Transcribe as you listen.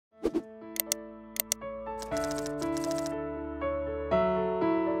আমরা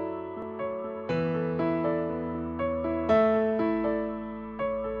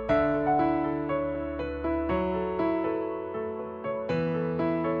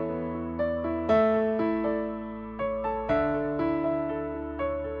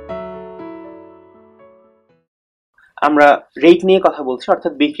রেট নিয়ে কথা বলছি,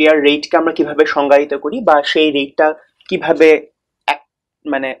 অর্থাৎ বিক্রিয়ার রেটকে আমরা কিভাবে সংজ্ঞায়িত করি বা সেই রেটটা কিভাবে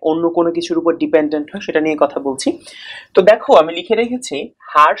মানে অন্য কোনো কিছুর উপর ডিপেন্ডেন্ট হয় সেটা নিয়ে কথা বলছি। তো দেখো আমি লিখে রেখেছি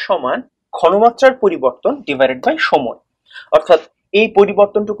হার সমান ঘনমাত্রার পরিবর্তন ডিভাইডেড বাই সময়, অর্থাৎ এই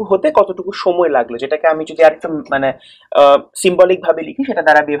পরিবর্তনটুকু হতে কতটুকু সময় লাগলো, যেটাকে আমি যদি আরেকটু মানে সিম্বলিক ভাবে লিখি সেটা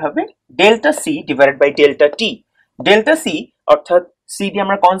দাঁড়াবে এভাবে, delta C divided by delta T. Delta C অর্থাৎ সি দিয়ে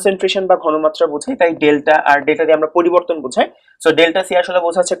আমরা কনসেন্ট্রেশন বা ঘনমাত্রা বোঝাই, তাই ডেল্টা, আর ডেল্টা দিয়ে আমরা পরিবর্তন বোঝাই। সো ডেল্টা সি আসলে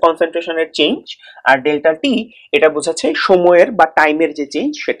বোঝাচ্ছে কনসেন্ট্রেশনের চেঞ্জ, আর ডেল্টা টি এটা বোঝাচ্ছে সময়ের বা টাইমের যে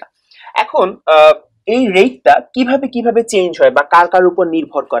চেঞ্জ সেটা। এখন এই রেটটা কিভাবে কিভাবে চেঞ্জ হয় বা কার কার উপর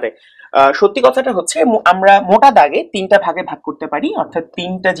নির্ভর করে, সত্যি কথাটা হচ্ছে আমরা মোটা দাগে তিনটা ভাগে ভাগ করতে পারি, অর্থাৎ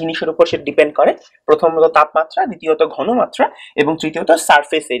তিনটা জিনিসের উপর সে ডিপেন্ড করে। প্রথমত তাপমাত্রা, দ্বিতীয়ত ঘনমাত্রা এবং তৃতীয়ত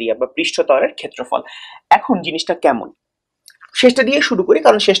সারফেস এরিয়া বা পৃষ্ঠতলের ক্ষেত্রফল। এখন জিনিসটা কেমন, শেষটা দিয়ে শুরু করি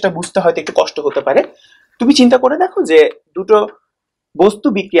কারণ শেষটা বুঝতে হয়তো একটু কষ্ট হতে পারে। তুমি চিন্তা করে দেখো যে দুটো বস্তু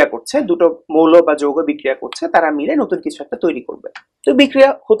বিক্রিয়া করছে, দুটো মৌল বা যৌগ বিক্রিয়া করছে, তারা মিলে নতুন কিছু একটা তৈরি করবে। তো বিক্রিয়া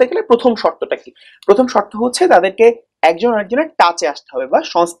হতে গেলে প্রথম শর্তটা কি? প্রথম শর্ত হচ্ছে তাদেরকে একজন আরেকজনের টাচে আসতে হবে বা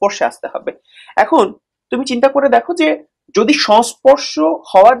সংস্পর্শে আসতে হবে। এখন তুমি চিন্তা করে দেখো যে যদি সংস্পর্শ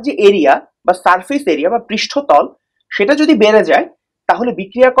হওয়ার যে এরিয়া বা সারফেস এরিয়া বা পৃষ্ঠতল সেটা যদি বেড়ে যায়, তাহলে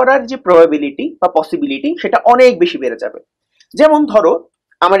বিক্রিয়া করার যে প্রবাবিলিটি বা পসিবিলিটি সেটা অনেক বেশি বেড়ে যাবে। যেমন ধরো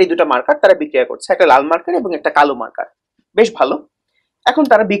আমার এই দুটো মার্কার তারা বিক্রিয়া করছে, একটা লাল মার্কার এবং একটা কালো মার্কার, বেশ ভালো। এখন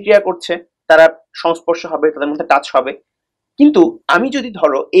তারা বিক্রিয়া করছে, তারা সংস্পর্শ হবে, তাদের মধ্যে টাচ হবে। কিন্তু আমি যদি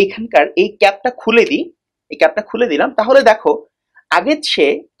ধরো এইখানকার এই ক্যাপটা খুলে দিই, এই ক্যাপটা খুলে দিলাম, তাহলে দেখো আগে সে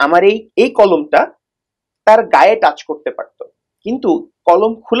আমার এই কলমটা তার গায়ে টাচ করতে পারতো, কিন্তু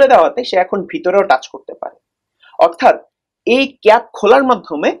কলম খুলে দেওয়াতে সে এখন ভিতরেও টাচ করতে পারে। অর্থাৎ এই ক্যাপ খোলার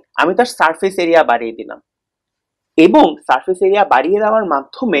মাধ্যমে আমি তার সারফেস এরিয়া বাড়িয়ে দিলাম, এবং সারফেস এরিয়া বাড়িয়ে দেওয়ার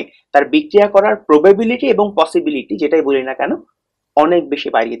মাধ্যমে তার বিক্রিয়া করার প্রবাবিলিটি এবং পসিবিলিটি যেটাই বলি না কেন অনেক বেশি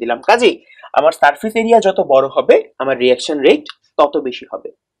বাড়িয়ে দিলাম। কাজেই আমার সারফেস এরিয়া যত বড় হবে আমার রিঅ্যাকশন রেট তত বেশি হবে।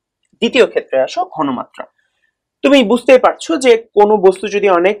 দ্বিতীয় ক্ষেত্রে আসো ঘনমাত্রা। তুমি বুঝতেই পারছো যে কোনো বস্তু যদি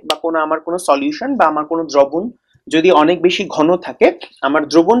অনেক বা আমার কোনো সলিউশন বা আমার কোনো দ্রবণ যদি অনেক বেশি ঘন থাকে, আমার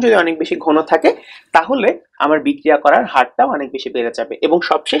দ্রবণ যদি অনেক বেশি ঘন থাকে, তাহলে আমার বিক্রিয়া করার হারটাও অনেক বেশি বেড়ে যাবে। এবং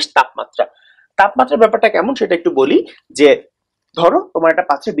সবশেষ তাপমাত্রা। তাপমাত্রার ব্যাপারটা কেমন সেটা একটু বলি। যে ধরো তোমার একটা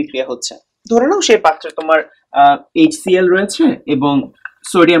পাত্রে বিক্রিয়া হচ্ছে, ধরে নাও সেই পাত্রে তোমার HCl রয়েছে এবং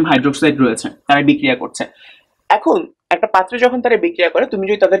সোডিয়াম হাইড্রোক্সাইড রয়েছে, তারা বিক্রিয়া করছে। এখন একটা পাত্রে যখন তারা বিক্রিয়া করে, তুমি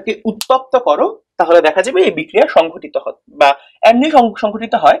যদি তাদেরকে উত্তপ্ত করো তাহলে দেখা যাবে এই বিক্রিয়া সংঘটিত হয় বা এমনি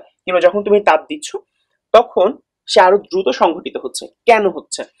সংঘটিত হয়, কিংবা যখন তুমি তাপ দিচ্ছ তখন সে আরো দ্রুত সংঘটিত হচ্ছে। কেন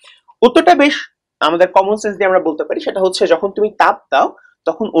হচ্ছে? উত্তরটা বেশ আমাদের কমন সেন্স দিয়ে আমরা বলতে পারি। সেটা হচ্ছে যখন তুমি তাপ দাও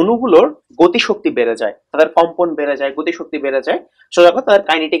তখন অণুগুলোর গতিশক্তি বেড়ে যায়, তাদের কম্পন বেড়ে যায়, গতিশক্তি বেড়ে যায়, সোজা কথা তাদের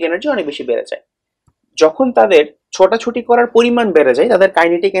কাইনেটিক এনার্জি অনেক বেশি বেড়ে যায়। যখন তাদের ছোটাছুটি করার পরিমাণ বেড়ে যায়, তাদের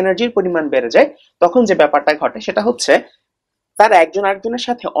কাইনেটিক এনার্জির পরিমাণ বেড়ে যায়, তখন যে ব্যাপারটা ঘটে সেটা হচ্ছে তারা একজন আরেকজনের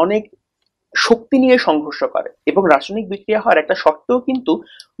সাথে অনেক শক্তি নিয়ে সংঘর্ষ করে। এবং রাসায়নিক বিক্রিয়া হওয়ার একটা শর্তও কিন্তু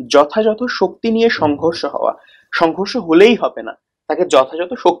যথাযথ শক্তি নিয়ে সংঘর্ষ হওয়া। সংঘর্ষ হলেই হবে না, তাকে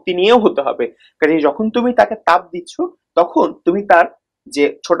যথাযথ শক্তি নিয়েও হতে হবে। কারণ যখন তুমি তাকে তাপ দিচ্ছ তখন তুমি তার যে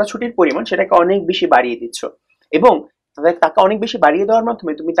ছোটাছুটির পরিমাণ সেটাকে অনেক বেশি বাড়িয়ে দিচ্ছ, এবং তাকে অনেক বেশি বাড়িয়ে দেওয়ার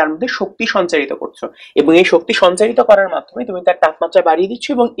মাধ্যমে তুমি তার মধ্যে শক্তি সঞ্চারিত করছো, এবং এই শক্তি সঞ্চারিত করার মাধ্যমে তুমি তার তাপমাত্রা বাড়িয়ে দিচ্ছ,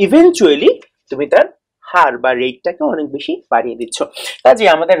 এবং ইভেনচুয়ালি তুমি তার হার বা রেটটাকে অনেক বেশি বাড়িয়ে দিচ্ছ। কাজে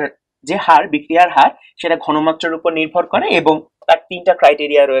আমাদের যে হার, বিক্রিয়ার হার, সেটা ঘনমাত্রার উপর নির্ভর করে এবং তার তিনটা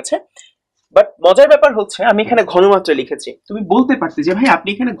ক্রাইটেরিয়া রয়েছে। বাট মজার ব্যাপার হচ্ছে আমি এখানে ঘনমাত্রা লিখেছি। তুমি বলতে পারতে যে ভাই আপনি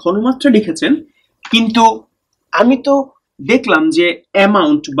এখানে ঘনমাত্রা লিখেছেন, কিন্তু আমি তো দেখলাম যে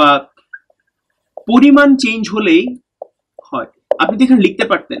অ্যামাউন্ট বা পরিমাণ চেঞ্জ হলেই হয়। আপনি তো এখানে লিখতে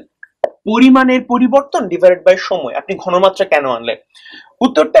পারতেন পরিমাণের পরিবর্তন ডিভাইডেড বাই সময়, আপনি ঘনমাত্রা কেন আনলেন?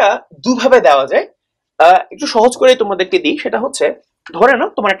 উত্তরটা দুভাবে দেওয়া যায়। একটু সহজ করে তোমাদেরকে দিই। সেটা হচ্ছে ধরে নাও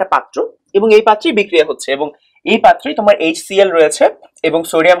তোমার একটা পাত্র এবং এই পাত্রেই বিক্রিয়া হচ্ছে, এবং এই পাত্রেই তোমার HCl রয়েছে এবং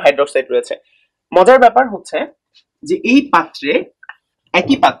সোডিয়াম হাইড্রোক্সাইড রয়েছে। মজার ব্যাপার হচ্ছে যে এই পাত্রে,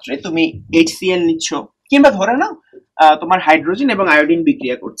 একই পাত্রে তুমি HCl নিচ্ছ, কিংবা ধরে নাও তোমার হাইড্রোজেন এবং আয়োডিন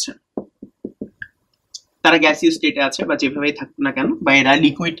বিক্রিয়া করছে, তারা গ্যাসীয় স্টেটে আছে বা যেভাবেই থাকুক না কেন, বা এরা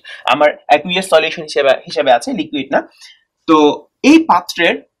লিকুইড, আমার অ্যাকুয়াস সলিউশন হিসেবে আছে, লিকুইড না। তো এই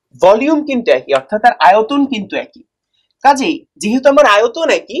পাত্রের ভলিউম কিন্তু একই, অর্থাৎ তার আয়তন কিন্তু একই। কাজেই যেহেতু আমার আয়তন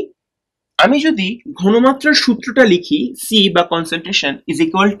একই, আমি যদি ঘনমাত্রার সূত্রটা লিখি, সি বা concentration is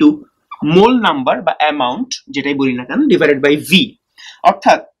equal two mole number বা অ্যামাউন্ট, যেটাই বলি না কেন, ডিভাইডেড বাই ভি।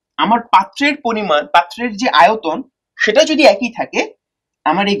 অর্থাৎ আমার পাত্রের পরিমাণ, পাত্রের যে আয়তন, সেটা যদি একই থাকে,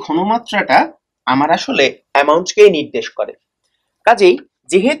 আমার এই ঘনমাত্রাটা আমার আসলে অ্যামাউন্টকেই নির্দেশ করে। কাজেই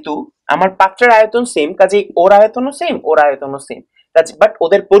যেহেতু আমার পাত্রের আয়তন সেম, কাজেই ওর আয়তনও সেম, ওর আয়তনও সেম, বাট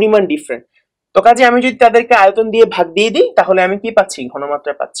ওদের পরিমাণ ডিফারেন্ট। তো কাজে আমি যদি তাদেরকে আয়তন দিয়ে ভাগ দিয়ে দিই, তাহলে আমি কি পাচ্ছি?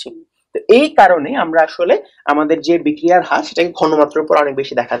 ঘনমাত্রা পাচ্ছি। তো এই কারণে আমরা আসলে আমাদের যে বিক্রিয়ার হার, সেটাকে ঘনমাত্রার উপর অনেক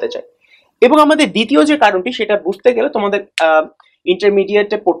বেশি দেখাতে চাই। এবং আমাদের দ্বিতীয় যে কারণটি, সেটা বুঝতে গেলে তোমাদের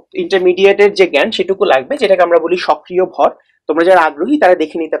ইন্টারমিডিয়েটের যে জ্ঞান সেটুকু লাগবে, যেটাকে আমরা বলি সক্রিয় ভর। তোমরা যারা আগ্রহী তারা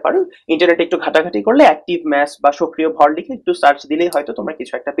দেখে নিতে পারো, ইন্টারনেটে একটু ঘাটাঘাটি করলে অ্যাক্টিভ ম্যাস বা সক্রিয় ভর লিখে একটু সার্চ দিলেই হয়তো তোমরা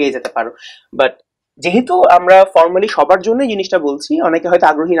কিছু একটা পেয়ে যেতে পারো। বাট যেহেতু আমরা ফর্মালি সবার জন্য জিনিসটা বলছি, অনেকে হয়তো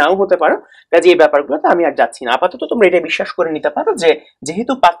আগ্রহী নাও হতে পারো, কাজে এই ব্যাপারগুলোতে আমি আর যাচ্ছি না। আপাতত তোমরা এটা বিশ্বাস করে নিতে পারো যে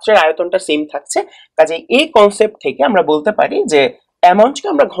যেহেতু পাত্রের আয়তনটা সেম থাকছে, কাজে এই কনসেপ্ট থেকে আমরা বলতে পারি যে অ্যামাউন্টকে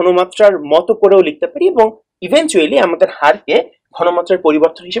আমরা ঘনমাত্রার মতো করেও লিখতে পারি এবং ইভেন্চুয়ালি আমাদের হারকে ঘনমাত্রার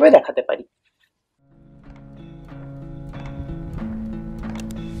পরিবর্তন হিসেবে দেখাতে পারি।